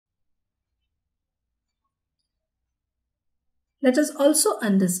Let us also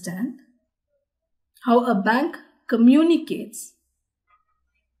understand how a bank communicates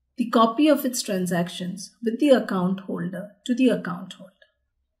the copy of its transactions with the account holder to the account holder.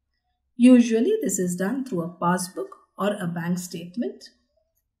 Usually this is done through a passbook or a bank statement,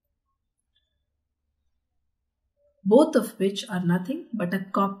 both of which are nothing but a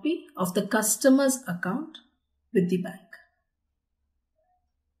copy of the customer's account with the bank.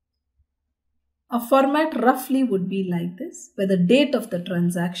 A format roughly would be like this, where the date of the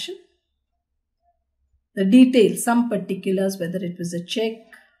transaction, the details, some particulars, whether it was a check,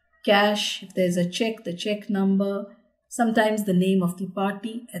 cash, if there is a check, the check number, sometimes the name of the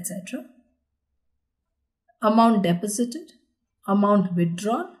party, etc. Amount deposited, amount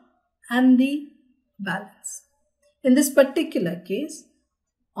withdrawn, and the balance. In this particular case,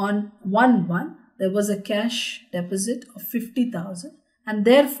 on 1/1, there was a cash deposit of 50,000 and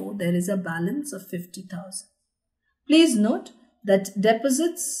therefore there is a balance of 50,000. Please note that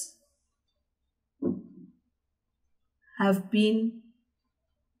deposits have been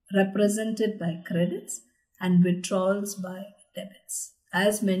represented by credits and withdrawals by debits.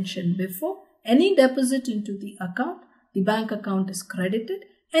 As mentioned before, any deposit into the account, the bank account is credited.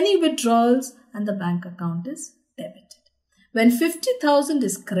 Any withdrawals and the bank account is debited. When 50,000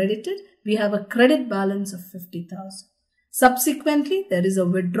 is credited, we have a credit balance of 50,000. Subsequently, there is a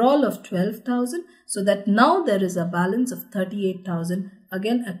withdrawal of 12,000, so that now there is a balance of 38,000,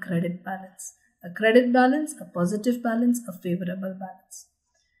 again a credit balance. A credit balance, a positive balance, a favorable balance.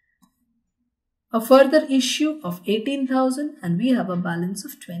 A further issue of 18,000 and we have a balance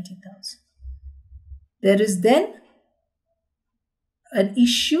of 20,000. There is then an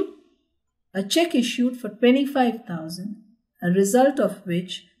issue, a check issued for 25,000, a result of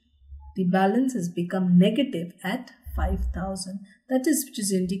which the balance has become negative at 5,000. That is, which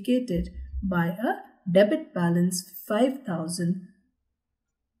is indicated by a debit balance 5,000,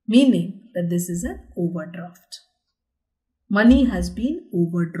 meaning that this is an overdraft. Money has been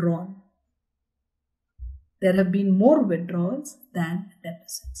overdrawn. There have been more withdrawals than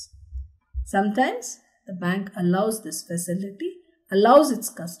deposits. Sometimes the bank allows this facility, allows its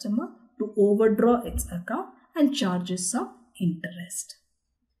customer to overdraw its account and charges some interest.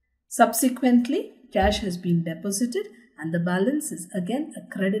 Subsequently, cash has been deposited and the balance is again a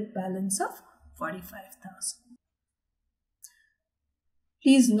credit balance of 45,000.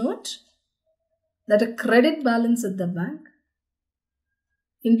 Please note that a credit balance at the bank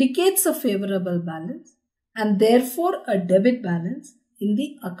indicates a favorable balance and therefore a debit balance in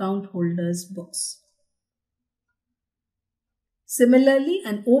the account holder's books. Similarly,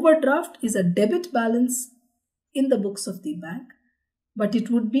 an overdraft is a debit balance in the books of the bank, but it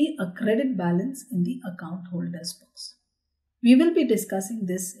would be a credit balance in the account holder's books. We will be discussing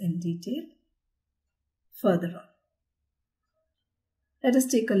this in detail further on. Let us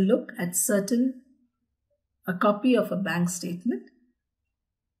take a look at a copy of a bank statement.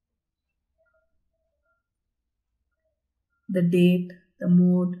 The date, the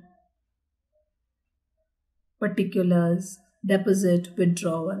mode, particulars, deposit,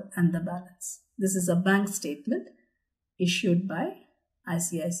 withdrawal, and the balance. This is a bank statement issued by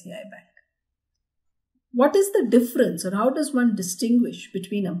ICICI Bank. What is the difference, or how does one distinguish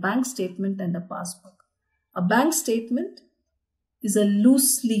between a bank statement and a passbook? A bank statement is a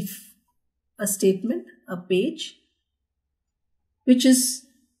loose leaf, a statement, a page, which is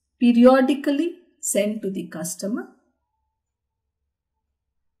periodically sent to the customer,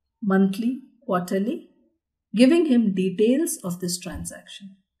 monthly, quarterly, giving him details of this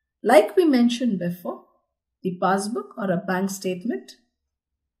transaction. Like we mentioned before, the passbook or a bank statement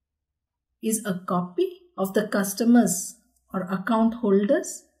is a copy of the customer's or account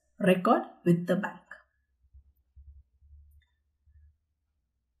holder's record with the bank.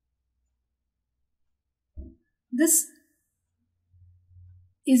 This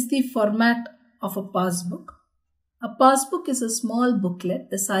is the format of a passbook. A passbook is a small booklet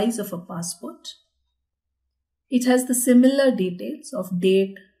the size of a passport. It has the similar details of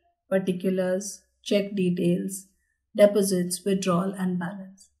date, particulars, check details, deposits, withdrawal, and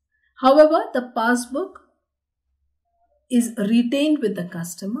balance. However, the passbook is retained with the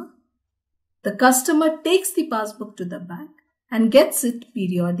customer. The customer takes the passbook to the bank and gets it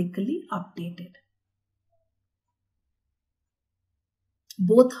periodically updated.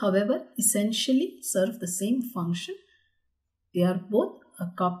 Both, however, essentially serve the same function. They are both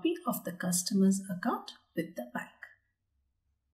a copy of the customer's account with the bank.